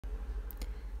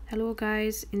Hello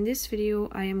guys, in this video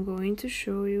I am going to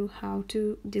show you how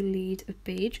to delete a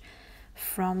page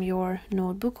from your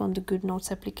notebook on the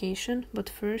GoodNotes application. But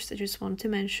first I just want to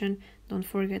mention, don't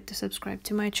forget to subscribe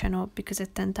to my channel, because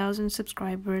at 10,000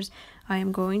 subscribers I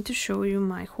am going to show you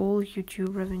my whole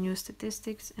YouTube revenue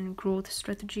statistics and growth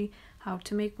strategy, how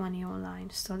to make money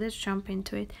online. So let's jump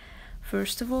into it.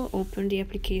 First of all, open the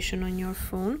application on your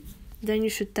phone. Then you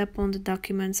should tap on the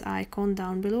documents icon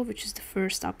down below, which is the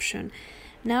first option.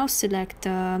 Now select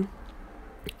a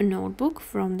notebook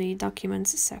from the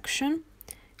documents section,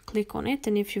 click on it,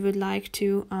 and if you would like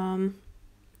to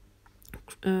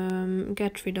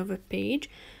get rid of a page,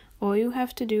 all you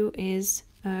have to do is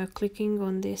clicking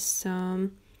on this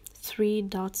three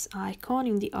dots icon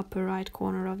in the upper right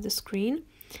corner of the screen,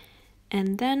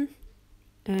 and then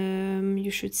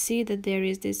you should see that there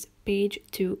is this page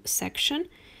 2 section,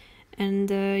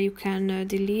 and you can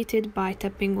delete it by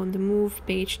tapping on the move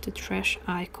page to trash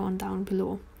icon down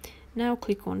below. Now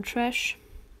click on trash.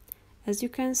 As you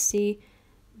can see,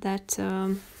 that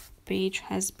page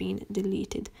has been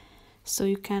deleted. So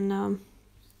you can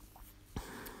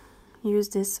use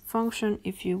this function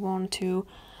if you want to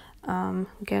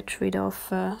get rid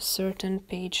of a certain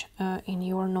page in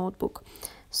your notebook.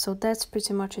 So that's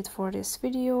pretty much it for this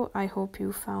video. I hope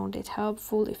you found it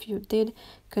helpful. If you did,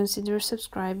 consider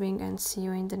subscribing, and see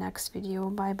you in the next video.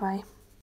 Bye bye.